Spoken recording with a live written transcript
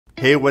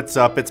Hey, what's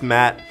up? It's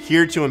Matt,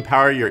 here to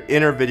empower your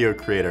inner video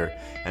creator.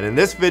 And in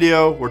this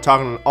video, we're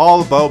talking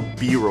all about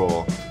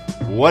B-roll.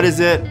 What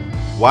is it?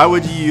 Why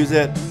would you use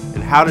it?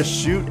 And how to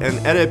shoot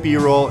and edit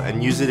B-roll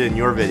and use it in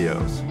your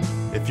videos.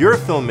 If you're a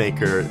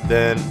filmmaker,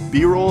 then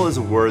B-roll is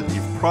a word that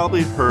you've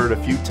probably heard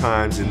a few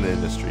times in the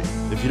industry.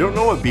 If you don't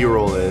know what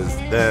B-roll is,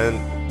 then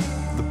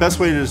the best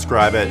way to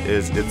describe it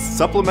is it's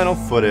supplemental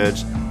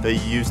footage that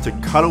you use to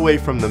cut away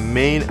from the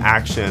main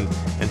action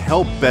and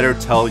help better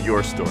tell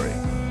your story.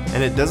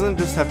 And it doesn't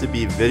just have to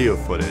be video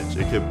footage.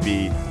 It could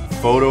be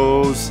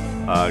photos,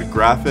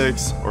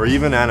 graphics, or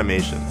even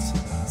animations.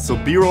 So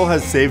B-roll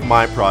has saved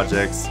my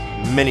projects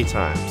many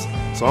times.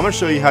 So I'm going to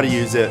show you how to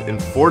use it in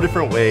 4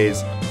 different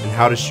ways and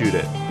how to shoot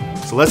it.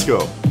 So let's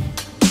go.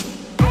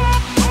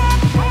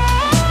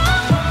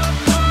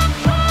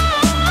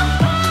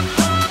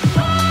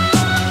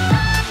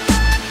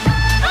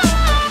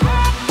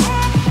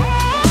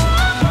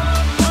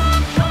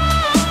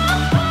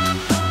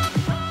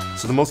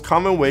 So the most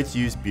common way to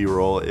use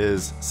B-roll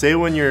is, say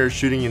when you're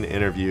shooting an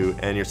interview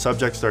and your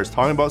subject starts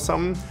talking about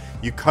something,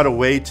 you cut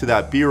away to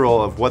that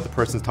B-roll of what the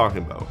person's talking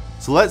about.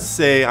 So let's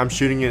say I'm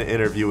shooting an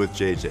interview with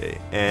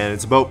JJ and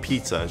it's about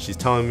pizza. She's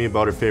telling me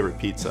about her favorite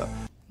pizza.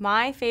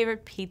 My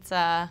favorite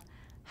pizza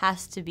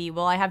has to be,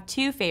 well, I have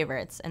 2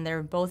 favorites and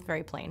they're both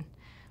very plain.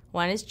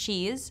 One is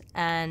cheese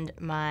and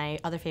my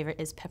other favorite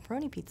is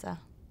pepperoni pizza.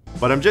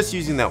 But I'm just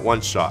using that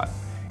one shot.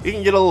 It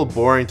can get a little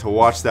boring to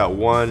watch that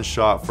one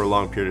shot for a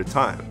long period of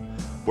time.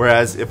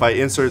 Whereas if I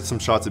insert some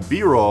shots of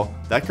B-roll,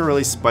 that can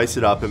really spice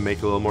it up and make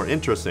it a little more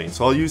interesting.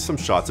 So I'll use some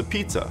shots of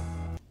pizza.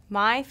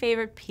 My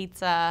favorite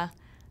pizza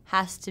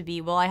has to be,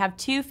 well, I have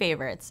 2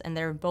 favorites and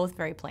they're both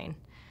very plain.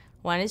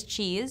 One is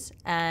cheese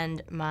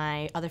and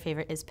my other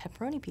favorite is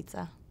pepperoni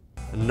pizza.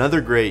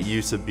 Another great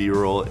use of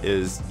B-roll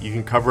is you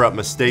can cover up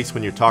mistakes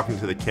when you're talking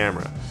to the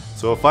camera.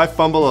 So if I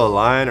fumble a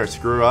line or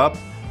screw up,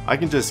 I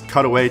can just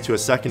cut away to a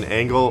second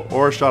angle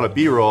or a shot of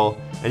B-roll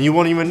and you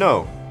won't even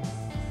know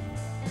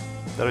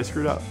that I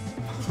screwed up.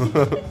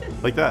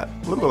 Like that,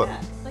 a little bit.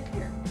 Like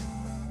here.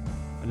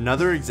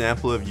 Another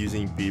example of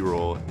using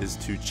B-roll is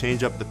to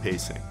change up the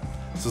pacing.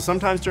 So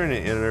sometimes during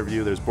an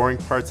interview there's boring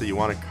parts that you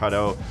want to cut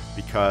out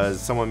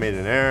because someone made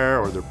an error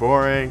or they're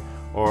boring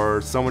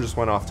or someone just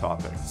went off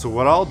topic. So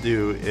what I'll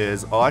do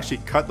is I'll actually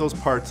cut those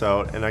parts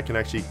out and I can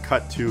actually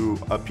cut to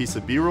a piece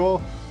of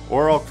B-roll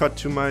or I'll cut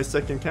to my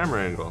second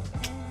camera angle.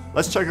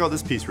 Let's check out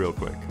this piece real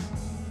quick.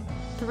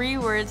 3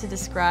 words to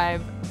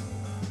describe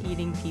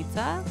eating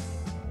pizza.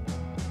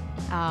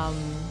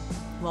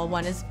 Well,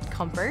 one is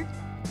comfort.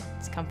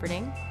 It's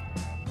comforting.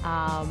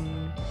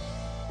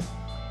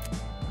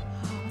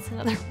 What's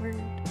another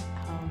word?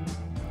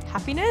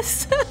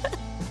 Happiness.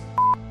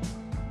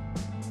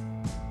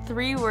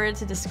 3 words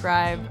to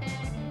describe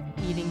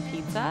eating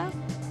pizza.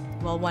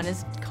 Well, one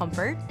is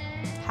comfort,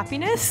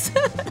 happiness,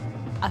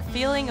 a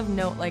feeling of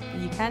like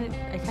I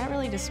can't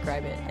really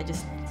describe it. I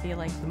just feel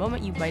like the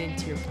moment you bite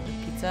into your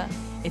pizza,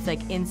 it's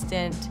like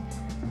instant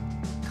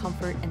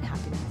comfort and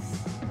happiness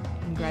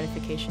and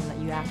gratification that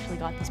you actually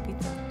got this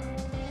pizza.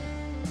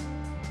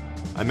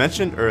 I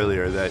mentioned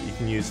earlier that you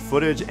can use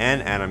footage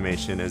and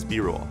animation as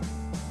B-roll.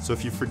 So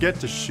if you forget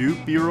to shoot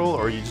B-roll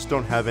or you just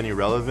don't have any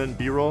relevant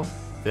B-roll,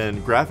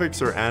 then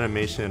graphics or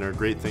animation are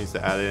great things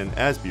to add in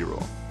as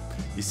B-roll.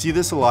 You see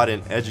this a lot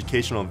in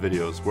educational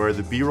videos where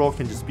the B-roll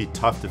can just be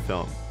tough to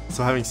film.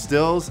 So having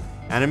stills,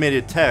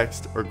 animated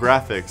text, or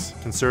graphics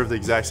can serve the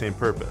exact same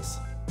purpose.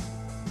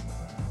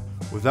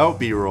 Without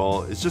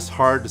B-roll, it's just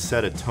hard to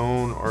set a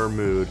tone or a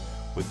mood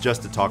with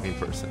just a talking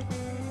person.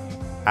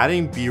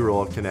 Adding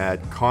B-roll can add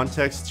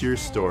context to your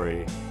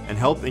story and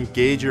help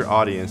engage your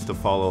audience to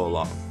follow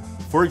along.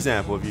 For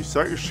example, if you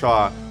start your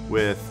shot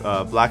with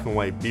black and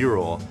white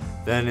B-roll,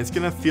 then it's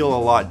going to feel a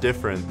lot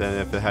different than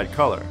if it had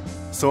color.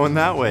 So in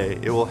that way,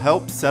 it will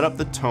help set up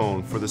the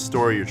tone for the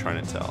story you're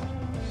trying to tell.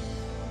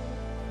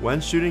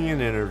 When shooting an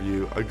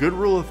interview, a good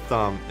rule of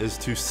thumb is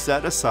to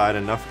set aside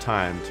enough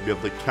time to be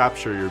able to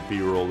capture your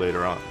B-roll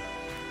later on.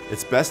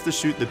 It's best to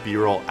shoot the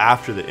B-roll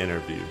after the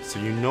interview so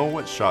you know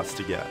what shots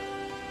to get.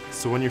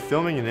 So when you're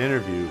filming an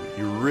interview,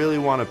 you really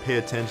want to pay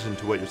attention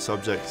to what your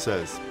subject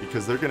says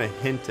because they're going to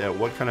hint at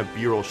what kind of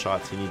B-roll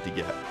shots you need to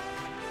get.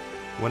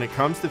 When it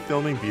comes to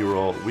filming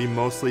B-roll, we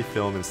mostly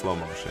film in slow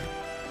motion.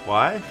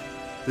 Why?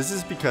 This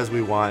is because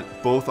we want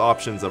both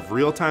options of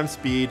real-time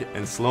speed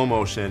and slow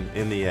motion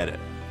in the edit.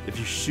 If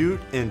you shoot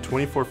in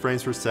 24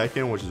 frames per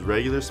second, which is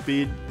regular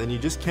speed, then you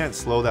just can't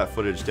slow that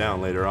footage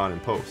down later on in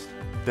post.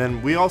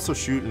 Then we also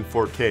shoot in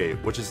 4K,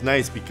 which is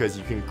nice because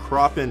you can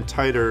crop in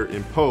tighter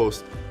in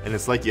post and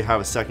it's like you have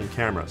a second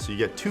camera, so you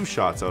get 2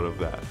 shots out of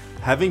that.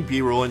 Having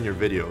B-roll in your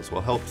videos will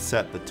help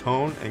set the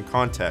tone and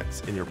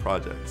context in your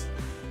projects.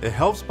 It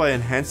helps by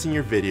enhancing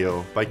your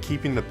video by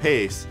keeping the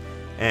pace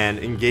and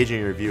engaging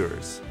your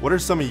viewers. What are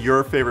some of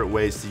your favorite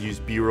ways to use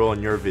B-roll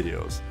in your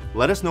videos?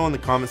 Let us know in the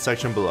comment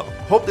section below.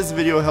 Hope this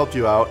video helped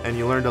you out and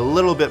you learned a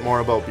little bit more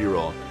about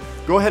B-roll.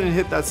 Go ahead and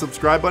hit that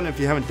subscribe button if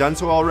you haven't done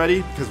so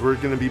already, because we're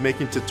going to be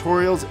making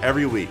tutorials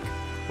every week.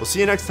 We'll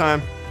see you next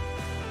time.